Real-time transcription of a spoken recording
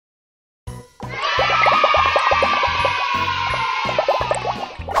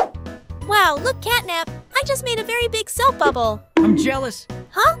Wow, look, Catnap. I just made a very big soap bubble. I'm jealous.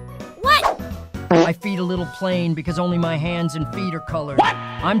 Huh? What? My feet a little plain because only my hands and feet are colored. What?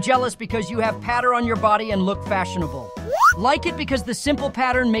 I'm jealous because you have pattern on your body and look fashionable. Like it because the simple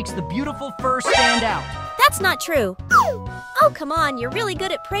pattern makes the beautiful fur stand out. That's not true. Oh, come on, you're really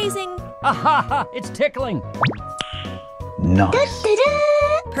good at praising. Ha ha ha, it's tickling. Nice.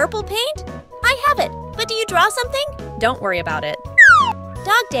 Purple paint? I have it, but do you draw something? Don't worry about it.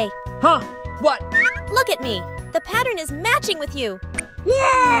 Dog day. Huh? What? Look at me. The pattern is matching with you.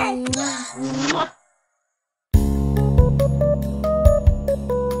 Yeah.